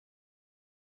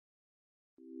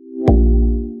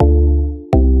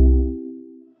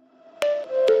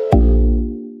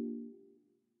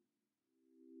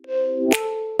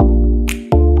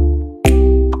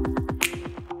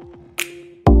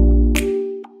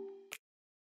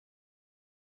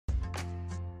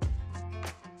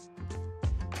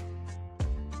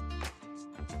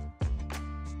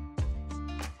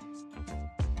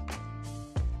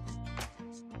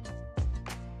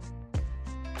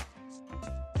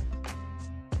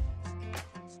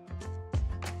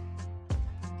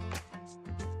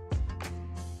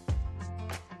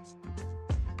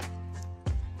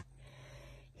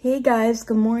Hey guys,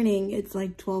 good morning. It's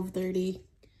like 12:30.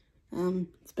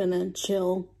 It's been a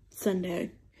chill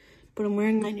Sunday, but I'm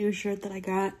wearing my new shirt that I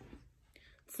got.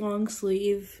 It's long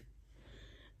sleeve,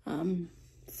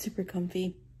 super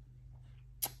comfy.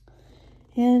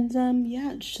 And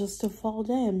yeah, it's just a fall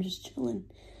day. I'm just chilling.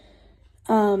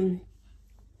 I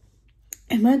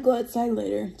might go outside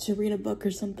later to read a book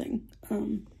or something.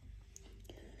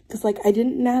 Cause like I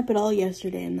didn't nap at all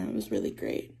yesterday and that was really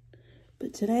great.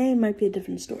 But today might be a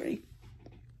different story.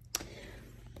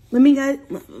 Let me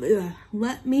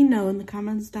know in the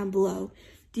comments down below.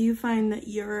 Do you find that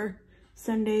your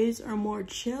Sundays are more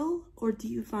chill, or do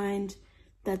you find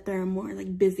that they're more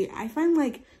like busy? I find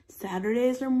like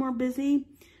Saturdays are more busy,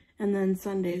 and then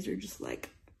Sundays are just like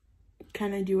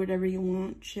kind of do whatever you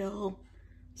want, chill,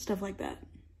 stuff like that.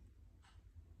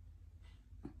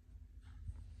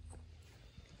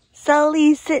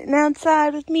 Sully's sitting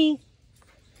outside with me.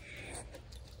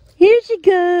 Here she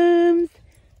comes.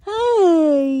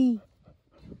 Hi.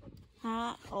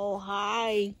 Hi. Oh,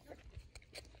 hi.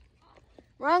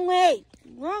 Wrong way.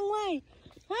 Wrong way.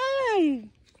 Hi.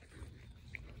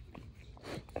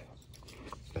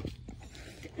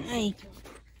 Hi.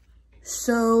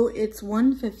 So it's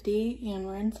 1:50 and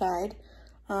we're inside.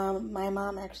 My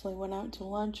mom actually went out to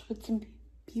lunch with some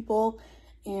people,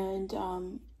 and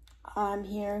I'm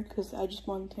here because I just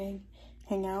wanted to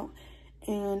hang out.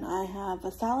 And I have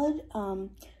a salad,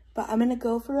 but I'm gonna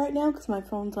go for right now because my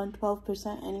phone's on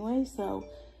 12% anyway, so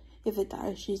if it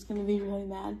dies, she's gonna be really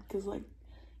mad because, like,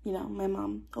 you know, my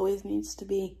mom always needs to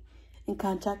be in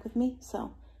contact with me,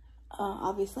 so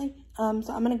obviously. So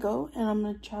I'm gonna go and I'm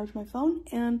gonna charge my phone,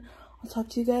 and I'll talk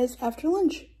to you guys after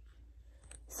lunch.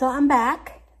 So I'm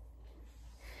back,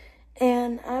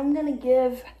 and I'm gonna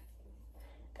give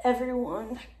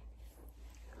everyone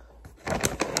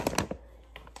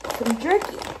some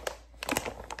jerky,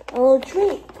 a little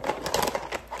treat.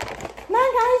 Come on,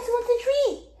 guys, who wants a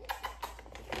treat?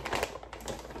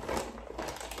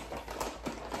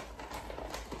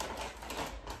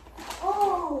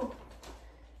 Oh,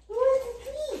 who wants a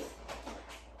treat?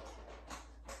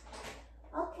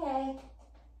 Okay,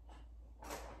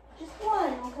 just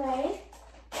one, okay?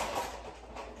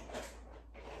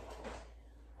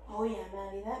 Oh yeah,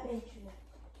 Maddie, that made you mad.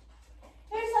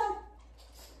 Here's some.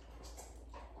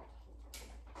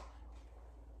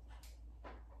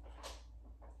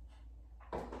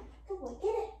 Good boy,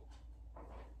 get it.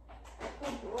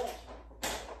 Good boy.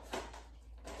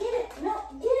 Get it. No,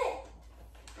 get it.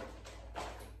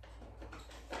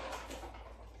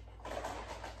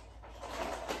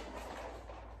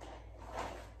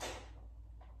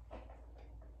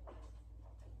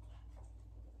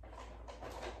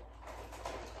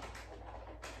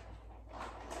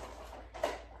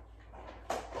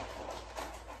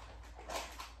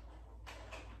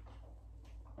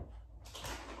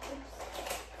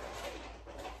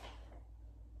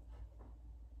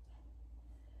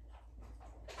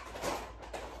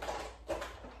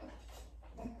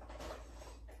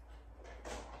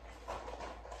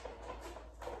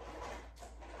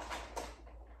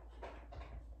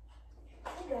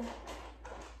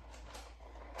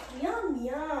 Yum,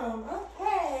 yum.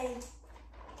 Okay.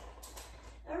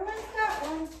 Everyone's got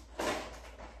one.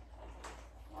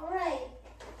 All right.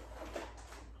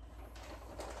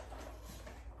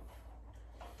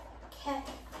 Okay.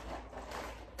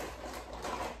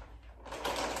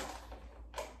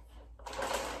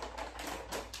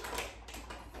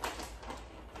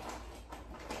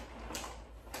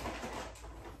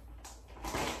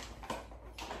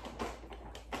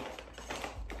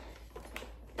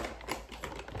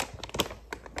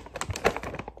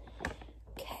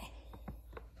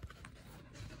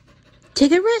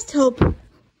 Take a rest, Hope.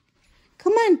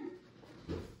 Come on.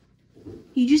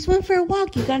 You just went for a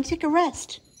walk. You gotta take a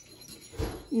rest.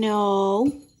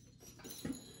 No.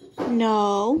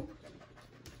 No.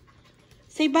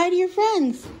 Say bye to your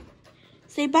friends.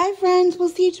 Say bye, friends. We'll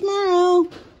see you tomorrow.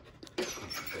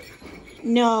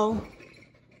 No.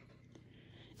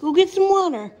 Go get some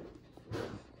water.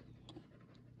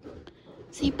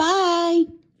 Say bye.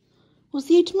 We'll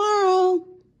see you tomorrow.